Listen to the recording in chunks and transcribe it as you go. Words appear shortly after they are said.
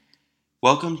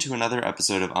Welcome to another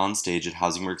episode of On Stage at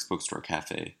Housingworks Bookstore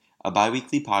Cafe, a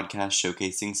bi-weekly podcast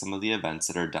showcasing some of the events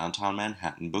at our downtown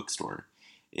Manhattan bookstore.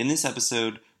 In this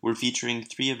episode, we're featuring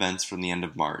 3 events from the end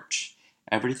of March.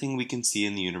 Everything We Can See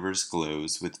in the Universe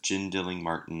Glows with Jen Dilling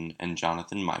Martin and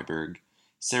Jonathan Myberg,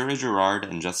 Sarah Gerard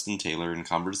and Justin Taylor in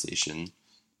conversation,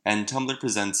 and Tumblr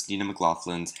presents Nina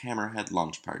McLaughlin's Hammerhead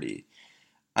Launch Party.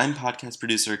 I'm podcast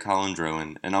producer Colin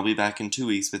Drowan, and I'll be back in 2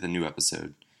 weeks with a new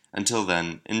episode. Until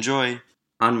then, enjoy!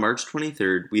 On March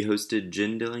 23rd, we hosted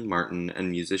Jen Dilling Martin and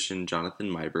musician Jonathan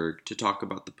Myberg to talk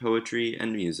about the poetry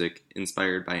and music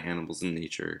inspired by animals in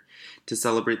nature, to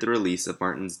celebrate the release of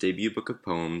Martin's debut book of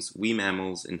poems, We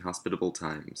Mammals in Hospitable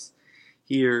Times.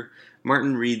 Here,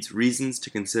 Martin reads Reasons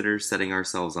to Consider Setting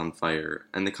Ourselves on Fire,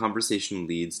 and the conversation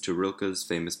leads to Rilke's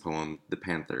famous poem, The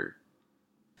Panther.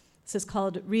 This is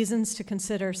called Reasons to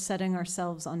Consider Setting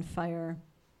Ourselves on Fire.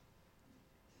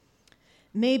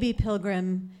 Maybe,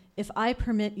 pilgrim, if I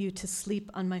permit you to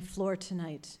sleep on my floor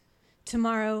tonight,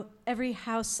 tomorrow every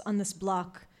house on this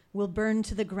block will burn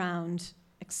to the ground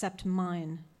except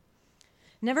mine.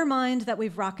 Never mind that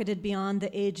we've rocketed beyond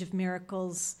the age of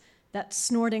miracles, that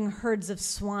snorting herds of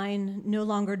swine no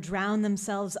longer drown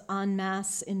themselves en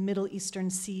masse in Middle Eastern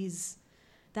seas,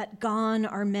 that gone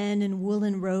are men in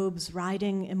woolen robes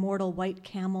riding immortal white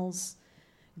camels,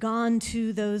 gone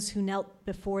too those who knelt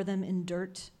before them in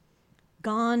dirt.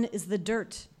 Gone is the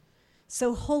dirt.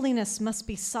 So holiness must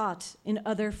be sought in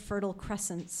other fertile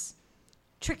crescents.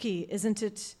 Tricky, isn't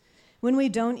it, when we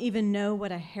don't even know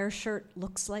what a hair shirt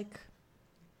looks like?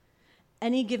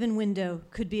 Any given window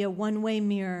could be a one-way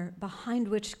mirror behind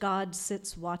which God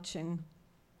sits watching.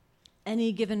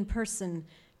 Any given person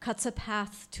cuts a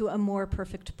path to a more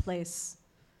perfect place.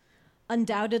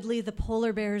 Undoubtedly, the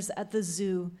polar bears at the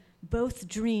zoo both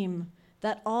dream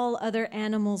that all other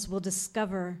animals will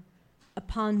discover,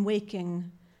 upon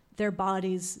waking, their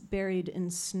bodies buried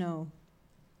in snow.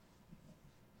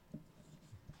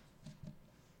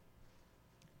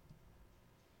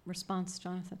 Response,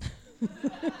 Jonathan?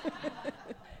 I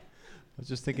was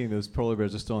just thinking those polar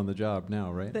bears are still on the job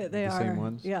now, right? They the are. Same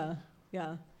ones? Yeah.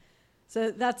 So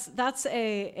that's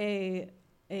a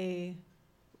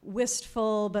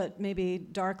wistful but maybe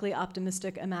darkly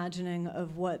optimistic imagining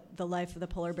of what the life of the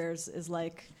polar bears is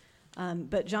like.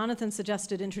 But Jonathan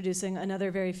suggested introducing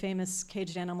another very famous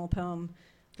caged animal poem,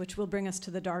 which will bring us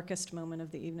to the darkest moment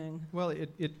of the evening. Well,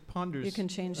 it ponders... You can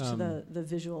change to the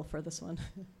visual for this one.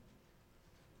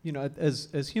 You know,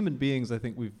 as human beings, I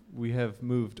think we have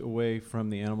moved away from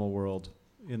the animal world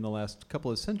in the last couple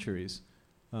of centuries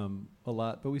a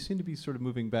lot, but we seem to be sort of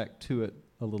moving back to it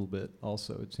a little bit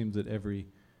also. It seems that we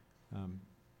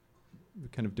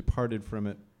kind of departed from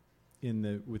it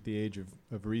with the age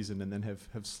of reason, and then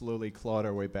have slowly clawed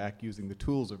our way back using the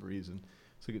tools of reason.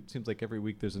 So it seems like every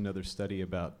week there's another study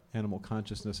about animal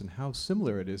consciousness and how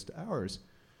similar it is to ours,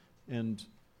 and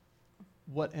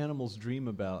what animals dream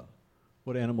about,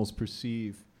 what animals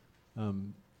perceive.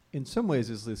 In some ways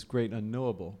is this great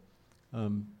unknowable,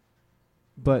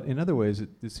 but in other ways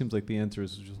it seems like the answer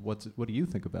is just what do you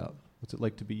think about? What's it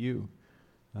like to be you?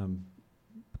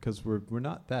 Because we're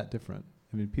not that different.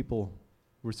 I mean,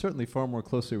 we're certainly far more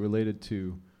closely related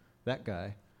to that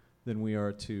guy than we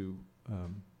are to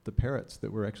the parrots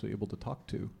that we're actually able to talk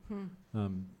to.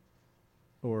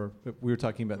 Or we were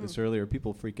talking about this earlier.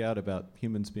 People freak out about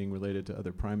humans being related to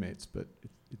other primates, but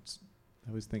I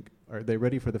always think, are they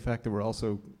ready for the fact that we're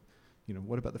also,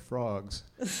 what about the frogs,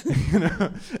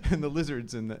 and the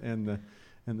lizards and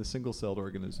the single-celled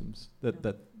organisms?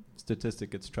 That statistic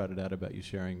gets trotted out about you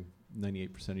sharing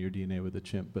 98% of your DNA with a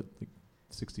chimp, but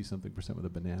 60-something% with a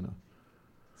banana.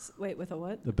 Wait, with a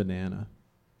what? A banana.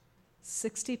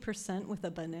 60% with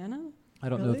a banana? I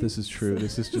don't know if this is true.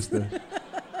 This is just the...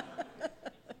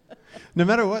 No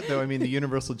matter what, though, I mean, the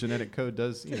universal genetic code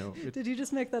does, Did you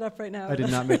just make that up right now? I did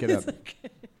not make it up. Okay.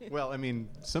 Well, I mean,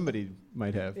 somebody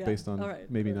might have, based on,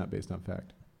 maybe not based on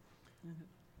fact.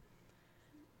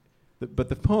 Okay. But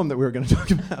the poem that we were going to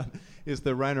talk about is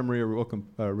the Rainer Maria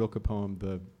Rilke poem,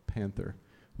 The Panther,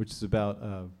 which is about...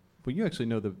 well, you actually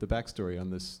know the backstory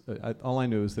on this. All I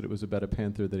know is that it was about a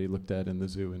panther that he looked at in the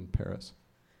zoo in Paris.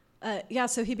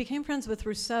 So he became friends with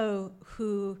Rousseau,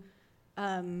 who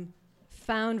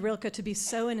found Rilke to be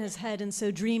so in his head and so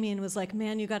dreamy, and was like,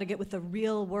 man, you got to get with the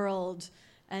real world.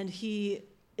 And he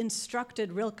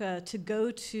instructed Rilke to go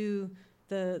to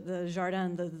the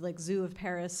Jardin, the zoo of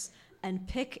Paris, and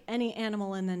pick any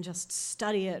animal and then just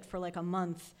study it for like a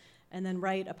month, and then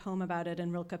write a poem about it.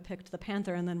 And Rilke picked the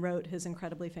panther and then wrote his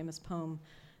incredibly famous poem,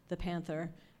 The Panther,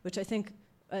 which I think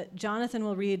Jonathan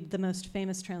will read the most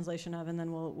famous translation of, and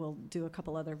then we'll do a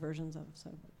couple other versions of.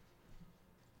 So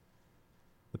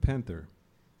panther.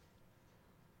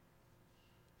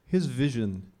 His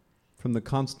vision from the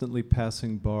constantly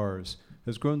passing bars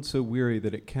has grown so weary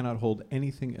that it cannot hold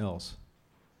anything else.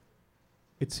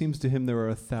 It seems to him there are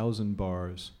 1,000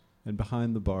 bars, and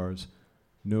behind the bars,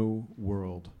 no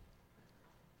world.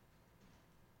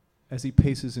 As he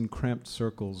paces in cramped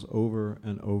circles over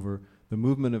and over, the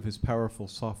movement of his powerful,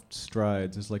 soft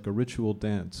strides is like a ritual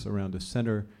dance around a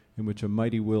center in which a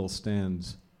mighty will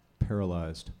stands,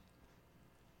 paralyzed.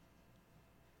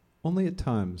 Only at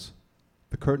times,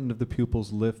 the curtain of the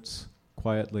pupils lifts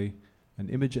quietly, an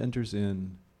image enters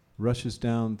in, rushes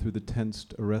down through the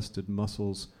tensed, arrested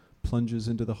muscles, plunges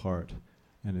into the heart,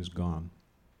 and is gone.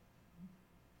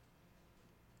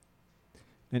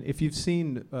 And if you've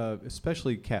seen,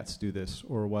 especially cats do this,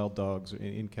 or wild dogs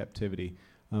in captivity,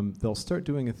 they'll start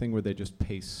doing a thing where they just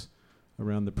pace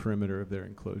around the perimeter of their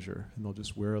enclosure, and they'll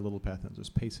just wear a little path and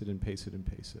just pace it and pace it and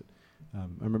pace it.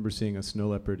 I remember seeing a snow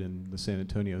leopard in the San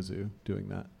Antonio Zoo doing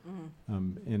that.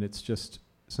 And it's just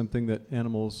something that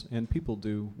animals and people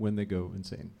do when they go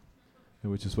insane,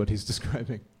 which is what he's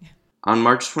describing. Yeah. On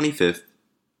March 25th,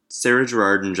 Sarah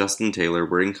Gerard and Justin Taylor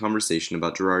were in conversation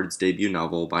about Gerard's debut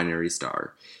novel, Binary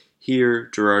Star. Here,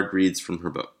 Gerard reads from her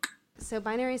book. So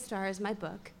Binary Star is my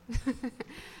book.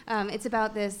 It's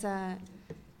about this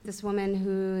woman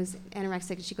who's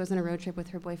anorexic. She goes on a road trip with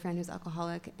her boyfriend who's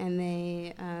alcoholic,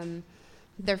 and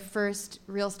their first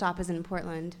real stop is in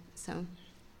Portland. So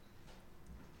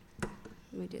let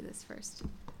me do this first.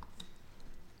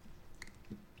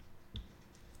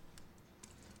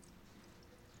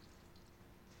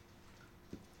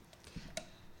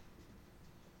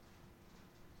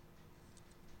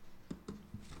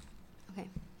 Okay.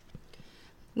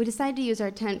 We decided to use our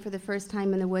tent for the first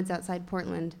time in the woods outside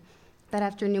Portland. That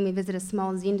afternoon, we visited a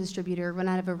small zine distributor run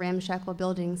out of a ramshackle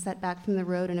building set back from the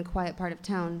road in a quiet part of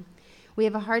town. We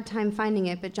have a hard time finding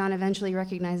it, but John eventually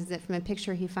recognizes it from a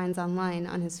picture he finds online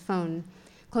on his phone.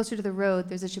 Closer to the road,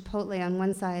 there's a Chipotle on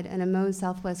one side and a Moe's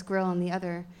Southwest Grill on the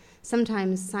other.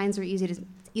 Sometimes signs are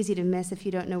easy to miss if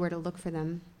you don't know where to look for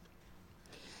them.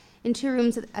 In 2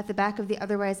 rooms at the back of the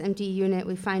otherwise empty unit,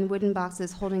 we find wooden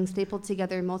boxes holding stapled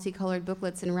together multicolored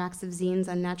booklets and racks of zines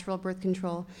on natural birth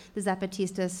control, the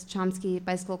Zapatistas, Chomsky,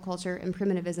 bicycle culture, and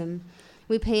primitivism.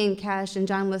 We pay in cash, and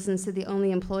John listens to the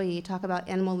only employee talk about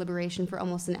animal liberation for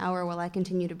almost an hour while I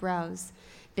continue to browse.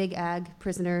 Big Ag,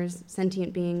 prisoners,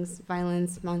 sentient beings,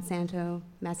 violence, Monsanto,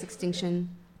 mass extinction.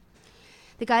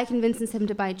 The guy convinces him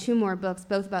to buy 2 more books,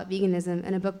 both about veganism,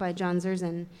 and a book by John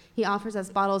Zerzan. He offers us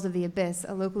bottles of the Abyss,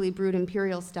 a locally brewed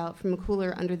imperial stout, from a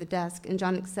cooler under the desk, and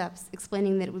John accepts,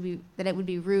 explaining that it would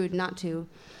be rude not to.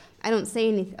 I don't say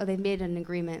anything. Oh, they've made an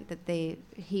agreement that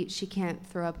she can't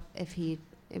throw up and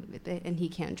he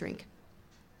can't drink.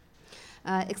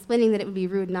 Explaining that it would be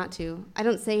rude not to. I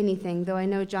don't say anything, though I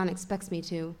know John expects me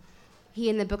to. He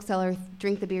and the bookseller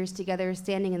drink the beers together,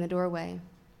 standing in the doorway.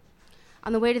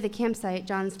 On the way to the campsite,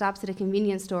 John stops at a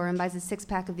convenience store and buys a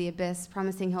 6-pack of the Abyss,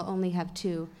 promising he'll only have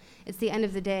 2. It's the end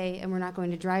of the day, and we're not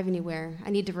going to drive anywhere. I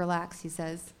need to relax, he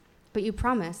says. But you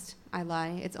promised, I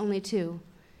lie. It's only 2.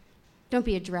 Don't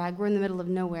be a drag. We're in the middle of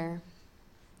nowhere.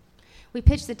 We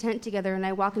pitch the tent together, and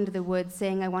I walk into the woods,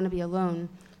 saying I want to be alone.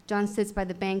 John sits by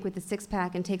the bank with the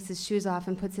 6-pack and takes his shoes off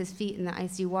and puts his feet in the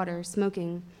icy water,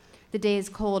 smoking. The day is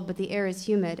cold, but the air is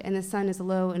humid, and the sun is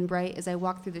low and bright as I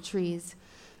walk through the trees.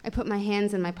 I put my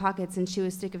hands in my pockets and chew a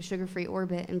stick of sugar-free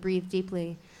Orbit and breathe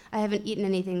deeply. I haven't eaten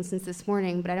anything since this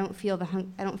morning, but I don't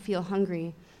feel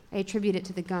hungry. I attribute it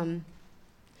to the gum.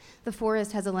 The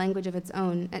forest has a language of its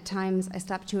own. At times, I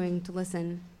stop chewing to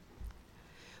listen.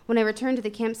 When I return to the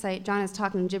campsite, John is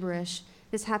talking gibberish.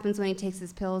 This happens when he takes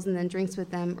his pills and then drinks with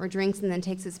them, or drinks and then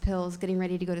takes his pills, getting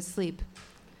ready to go to sleep.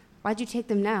 Why'd you take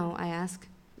them now? I ask.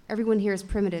 Everyone here is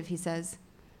primitive, he says.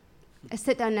 I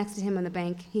sit down next to him on the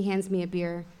bank. He hands me a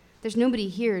beer. There's nobody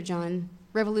here, John.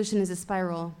 Revolution is a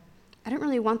spiral. I don't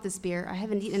really want this beer. I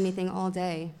haven't eaten anything all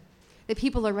day. The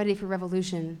people are ready for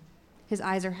revolution. His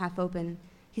eyes are half open.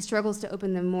 He struggles to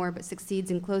open them more, but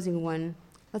succeeds in closing one.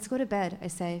 Let's go to bed, I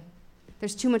say.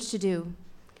 There's too much to do.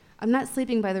 I'm not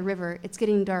sleeping by the river. It's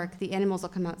getting dark. The animals will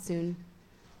come out soon.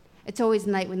 It's always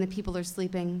night when the people are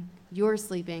sleeping. You're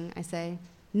sleeping, I say.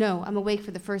 No, I'm awake for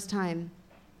the first time.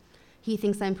 He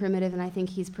thinks I'm primitive, and I think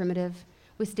he's primitive.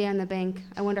 We stay on the bank.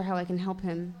 I wonder how I can help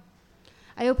him.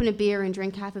 I open a beer and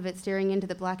drink half of it, staring into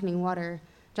the blackening water.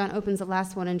 John opens the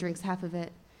last one and drinks half of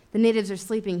it. The natives are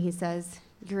sleeping, he says.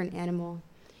 You're an animal.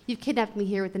 You've kidnapped me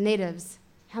here with the natives.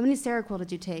 How many Seroquel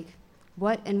did you take?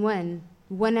 What and when?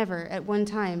 Whenever, at one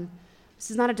time.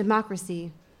 This is not a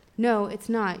democracy. No, it's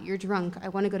not. You're drunk. I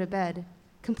want to go to bed.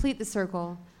 Complete the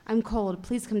circle. I'm cold.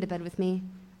 Please come to bed with me.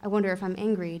 I wonder if I'm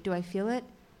angry. Do I feel it?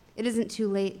 It isn't too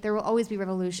late. There will always be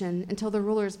revolution until the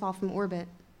rulers fall from orbit.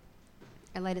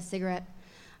 I light a cigarette.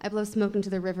 I blow smoke into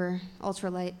the river,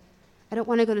 ultralight. I don't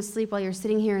want to go to sleep while you're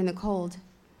sitting here in the cold.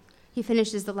 He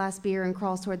finishes the last beer and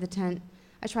crawls toward the tent.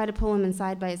 I try to pull him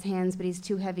inside by his hands, but he's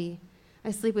too heavy.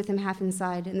 I sleep with him half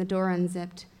inside and the door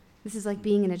unzipped. This is like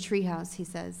being in a treehouse, he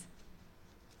says.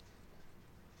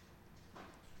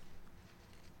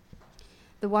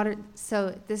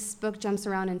 So this book jumps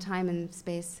around in time and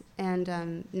space,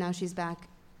 and now she's back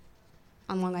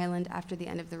on Long Island after the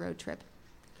end of the road trip.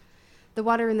 The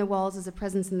water in the walls is a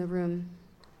presence in the room.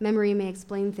 Memory may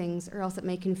explain things, or else it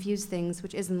may confuse things,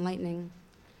 which is enlightening.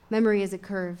 Memory is a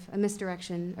curve, a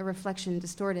misdirection, a reflection,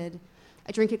 distorted.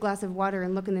 I drink a glass of water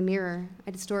and look in the mirror.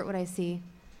 I distort what I see.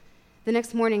 The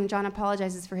next morning, John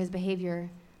apologizes for his behavior.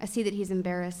 I see that he's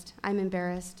embarrassed. I'm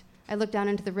embarrassed. I look down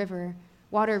into the river.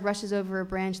 Water rushes over a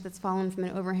branch that's fallen from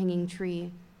an overhanging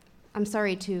tree. I'm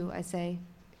sorry, too, I say.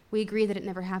 We agree that it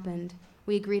never happened.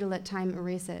 We agree to let time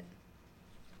erase it.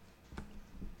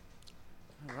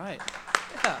 All right.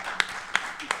 Yeah.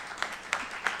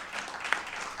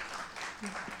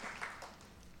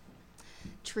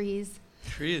 Trees.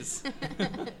 Trees.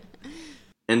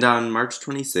 And on March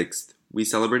 26th, we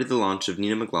celebrated the launch of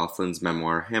Nina McLaughlin's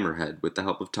memoir, Hammerhead, with the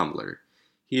help of Tumblr.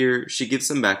 Here, she gives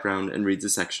some background and reads a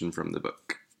section from the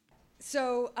book.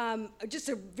 So, just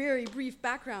a very brief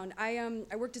background. I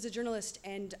worked as a journalist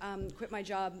and quit my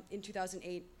job in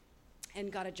 2008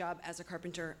 and got a job as a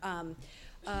carpenter.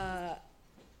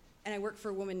 And I worked for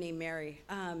a woman named Mary.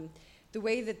 The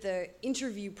way that the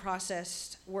interview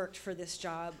process worked for this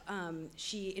job,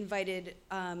 she invited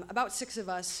about 6 of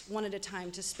us, one at a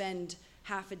time, to spend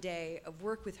half a day of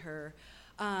work with her.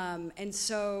 And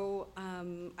so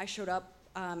I showed up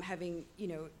having,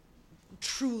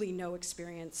 truly no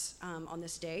experience on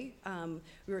this day.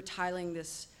 We were tiling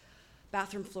this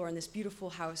bathroom floor in this beautiful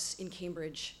house in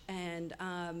Cambridge. And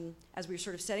as we were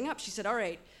sort of setting up, she said, "All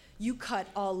right, you cut,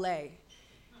 I'll lay."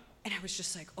 And I was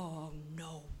just like, oh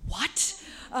no, what?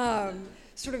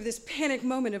 Sort of this panic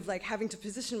moment of like having to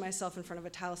position myself in front of a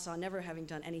tile saw, never having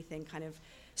done anything, kind of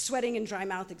sweating and dry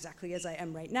mouth exactly as I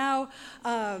am right now.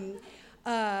 And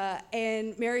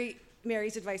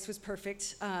Mary's advice was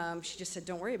perfect. She just said,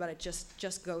 don't worry about it,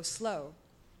 just go slow.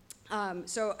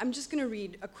 So I'm just gonna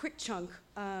read a quick chunk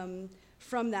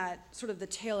from that, sort of the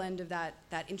tail end of that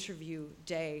interview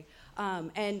day.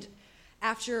 And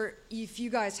after, if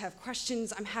you guys have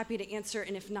questions, I'm happy to answer,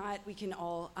 and if not, we can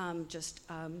all just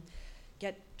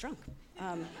get drunk.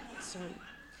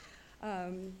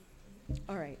 All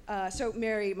right. So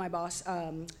Mary, my boss,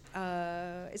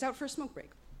 is out for a smoke break.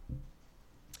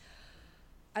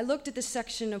 I looked at the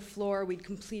section of floor we'd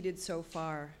completed so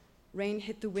far. Rain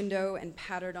hit the window and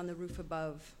pattered on the roof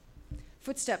above.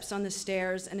 Footsteps on the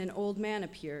stairs, and an old man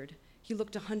appeared. He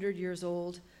looked 100 years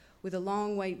old, with a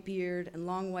long white beard and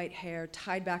long white hair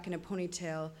tied back in a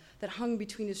ponytail that hung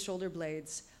between his shoulder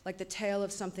blades, like the tail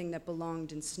of something that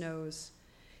belonged in snows.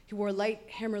 He wore light,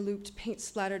 hammer-looped,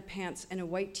 paint-splattered pants and a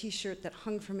white t-shirt that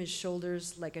hung from his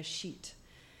shoulders like a sheet.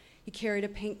 He carried a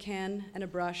paint can and a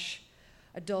brush,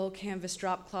 a dull canvas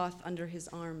drop cloth under his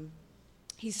arm.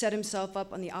 He set himself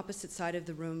up on the opposite side of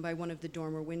the room by one of the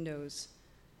dormer windows.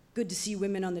 "Good to see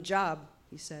women on the job,"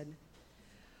 he said.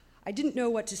 I didn't know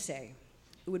what to say.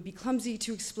 It would be clumsy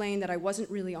to explain that I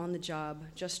wasn't really on the job,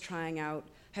 just trying out,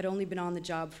 had only been on the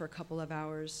job for a couple of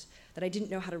hours, that I didn't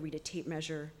know how to read a tape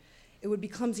measure. It would be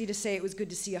clumsy to say it was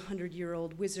good to see a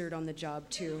 100-year-old wizard on the job,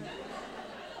 too.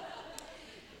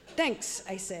 "Thanks,"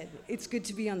 I said. "It's good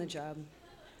to be on the job."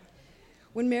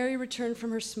 When Mary returned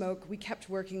from her smoke, we kept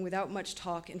working without much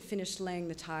talk and finished laying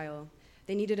the tile.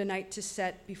 They needed a night to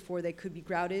set before they could be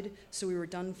grouted, so we were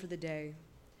done for the day.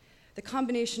 The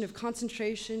combination of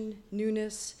concentration,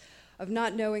 newness, of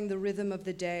not knowing the rhythm of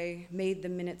the day made the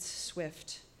minutes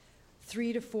swift.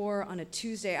 3 to 4 on a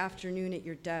Tuesday afternoon at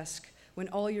your desk, when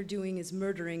all you're doing is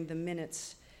murdering the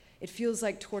minutes. It feels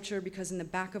like torture because in the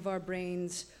back of our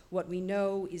brains, what we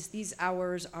know is these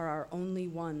hours are our only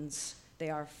ones. They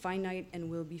are finite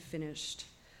and will be finished.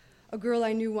 A girl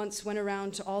I knew once went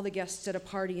around to all the guests at a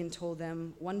party and told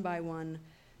them, one by one,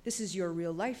 "This is your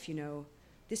real life, you know.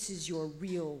 This is your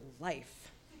real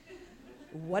life."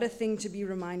 What a thing to be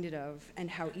reminded of, and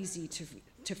how easy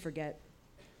to forget.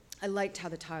 I liked how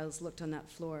the tiles looked on that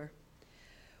floor.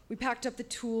 We packed up the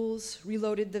tools,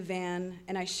 reloaded the van,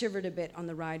 and I shivered a bit on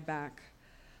the ride back.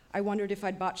 I wondered if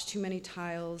I'd botched too many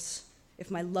tiles,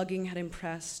 if my lugging had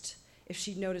impressed, if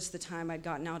she'd noticed the time I'd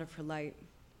gotten out of her light.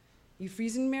 "You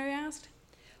freezing?" Mary asked.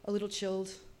 A little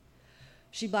chilled.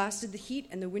 She blasted the heat,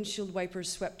 and the windshield wipers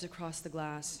swept across the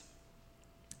glass.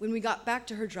 When we got back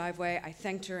to her driveway, I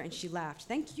thanked her and she laughed.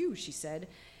 "Thank you," she said,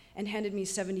 and handed me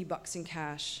 $70 in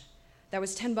cash. That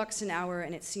was $10 an hour,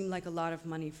 and it seemed like a lot of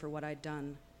money for what I'd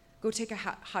done. "Go take a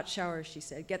hot shower," she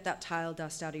said. "Get that tile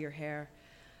dust out of your hair."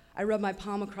 I rubbed my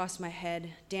palm across my head,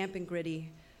 damp and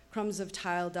gritty. Crumbs of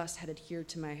tile dust had adhered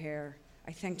to my hair.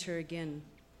 I thanked her again.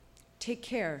 "Take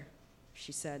care,"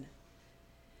 she said.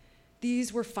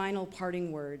 These were final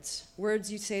parting words,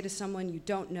 words you say to someone you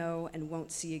don't know and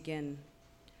won't see again.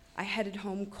 I headed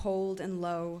home cold and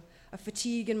low, a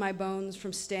fatigue in my bones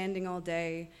from standing all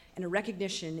day, and a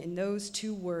recognition in those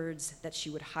 2 words that she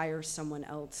would hire someone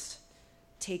else.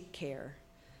 Take care.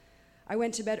 I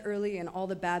went to bed early, and all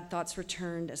the bad thoughts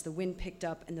returned as the wind picked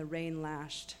up and the rain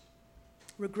lashed.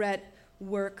 Regret,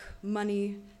 work,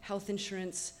 money, health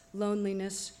insurance,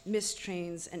 loneliness, missed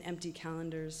trains, and empty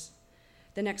calendars.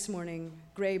 The next morning,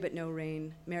 gray but no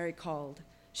rain, Mary called.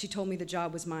 She told me the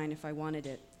job was mine if I wanted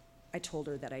it. I told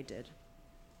her that I did.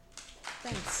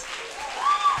 Thanks.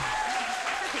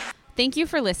 Thank you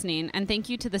for listening, and thank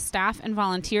you to the staff and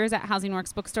volunteers at Housing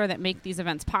Works Bookstore that make these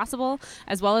events possible,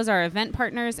 as well as our event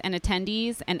partners and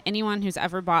attendees, and anyone who's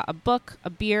ever bought a book, a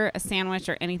beer, a sandwich,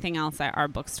 or anything else at our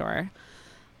bookstore.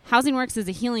 Housing Works is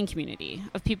a healing community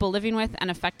of people living with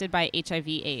and affected by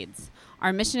HIV/AIDS.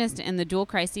 Our mission is to end the dual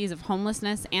crises of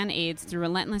homelessness and AIDS through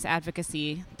relentless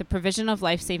advocacy, the provision of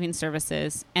life-saving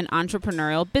services, and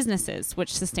entrepreneurial businesses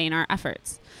which sustain our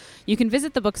efforts. You can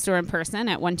visit the bookstore in person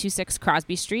at 126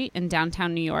 Crosby Street in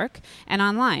downtown New York and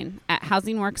online at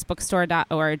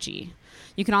housingworksbookstore.org.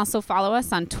 You can also follow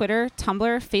us on Twitter,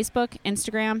 Tumblr, Facebook,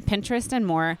 Instagram, Pinterest, and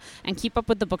more, and keep up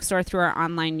with the bookstore through our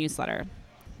online newsletter.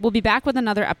 We'll be back with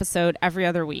another episode every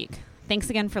other week.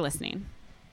 Thanks again for listening.